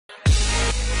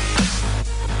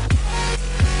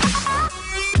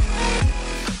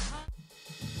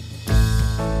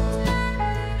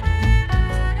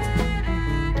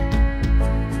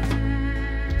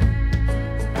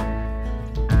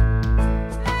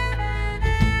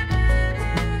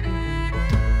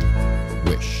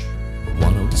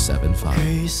107.5.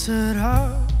 Kay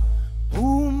sarap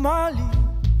umalik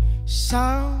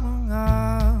sa mga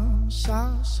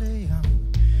sasayang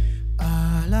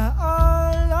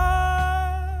alaala,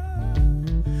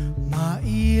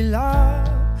 mailap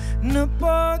na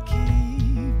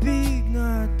pag-ibig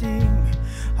nating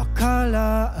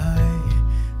akala ay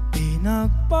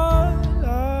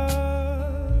pinagpala,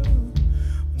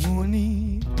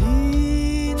 ngunit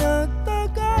di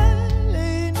nagtagal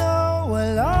ay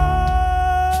nawala.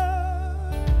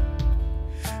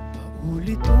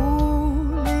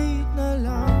 Paulit-ulit na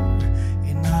lang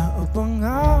inaabang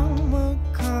ang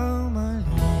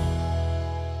magkamali.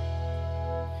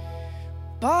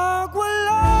 Pag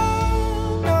wala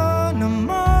na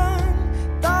naman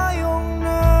tayong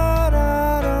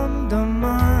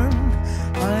nararamdaman,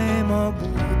 ay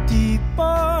mabuti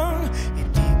pang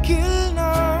itigil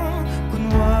na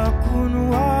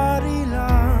kunwari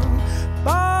lang.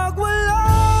 Pag wala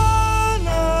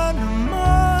na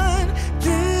naman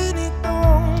din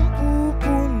itong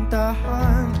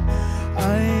pupuntahan,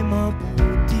 ay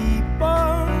mabuti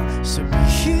pang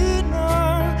sabihin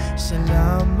na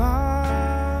salamat.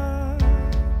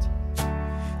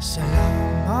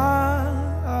 Salamat.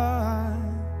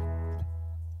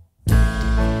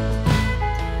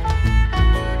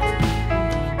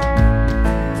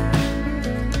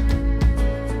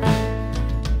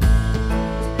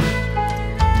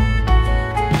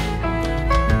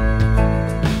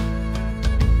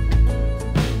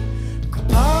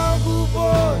 Kapag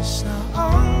ubos na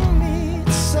ang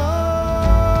mitsa,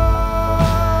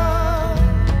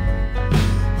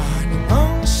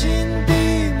 anumang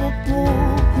sindi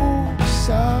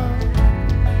mapupuksa,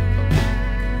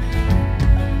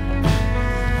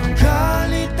 ang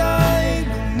galit ay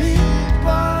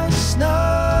lumipas na,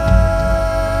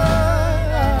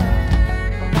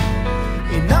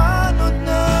 inanod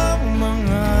ng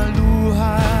mga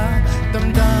luha,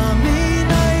 damdamin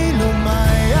ay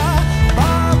lumaya.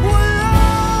 Pag wala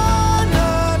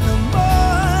na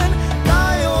naman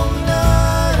tayong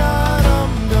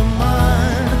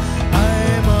nararamdaman, ay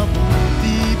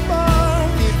mabuti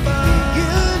pang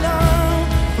itigil lang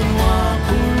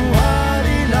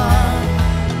kunwari lang.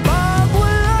 Pag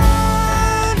wala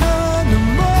na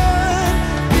naman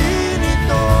din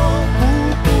ito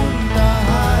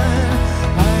pupuntahan,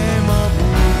 ay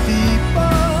mabuti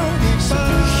pang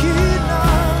sabihin na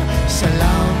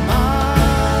salamat.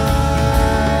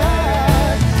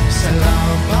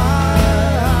 Salamat.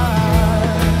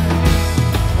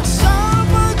 Sa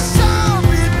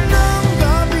pagsapit ng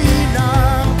gabi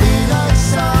ng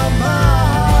pinagsama,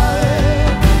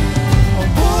 ang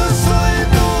puso'y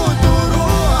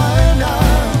tuturuan na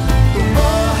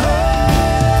tumahal.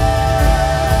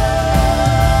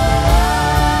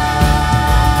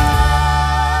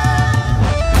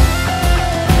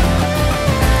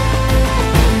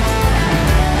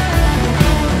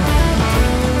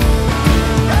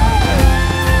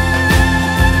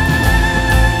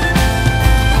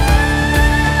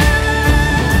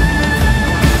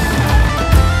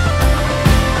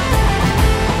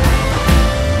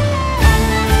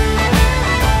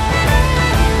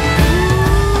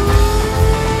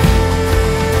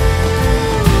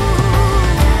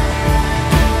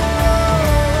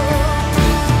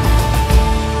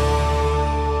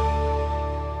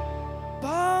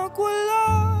 Pag wala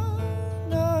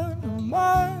na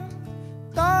naman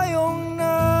tayong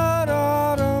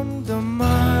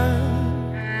nararamdaman,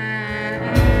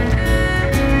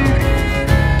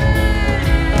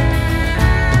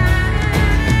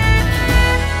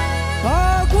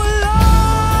 pag wala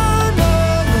na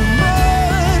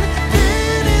naman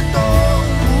din itong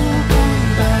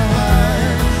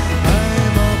pupuntahan, ay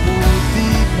mabuti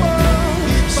pang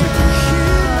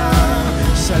sabihin na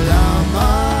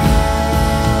salamat.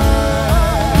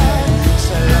 Salamat.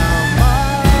 Salamat.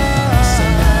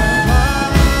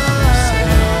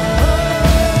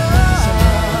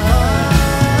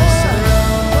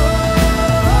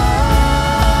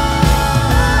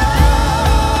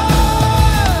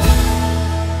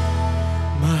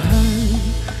 Mahal.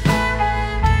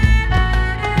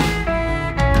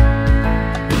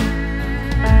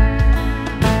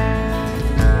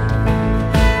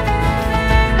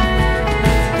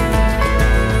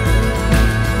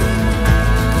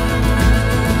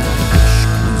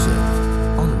 Exclusive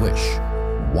on Wish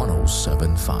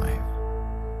 107.5.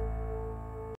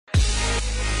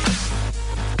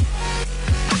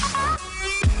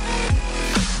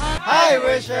 Hi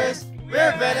Wishers!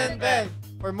 We're Ben&Ben.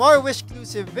 For more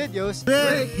Wish-exclusive videos,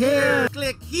 Click here.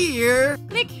 Click here.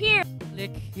 Click here.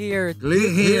 click here.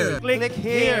 Click here. Click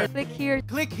here. Click here.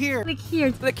 Click here. Click here.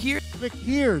 Click here. Click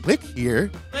here. Click here.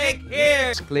 Click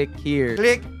here. Click here.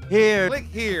 Click here. Click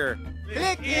here.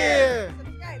 Click here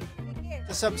Subscribe. Click here.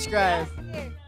 to subscribe. Here.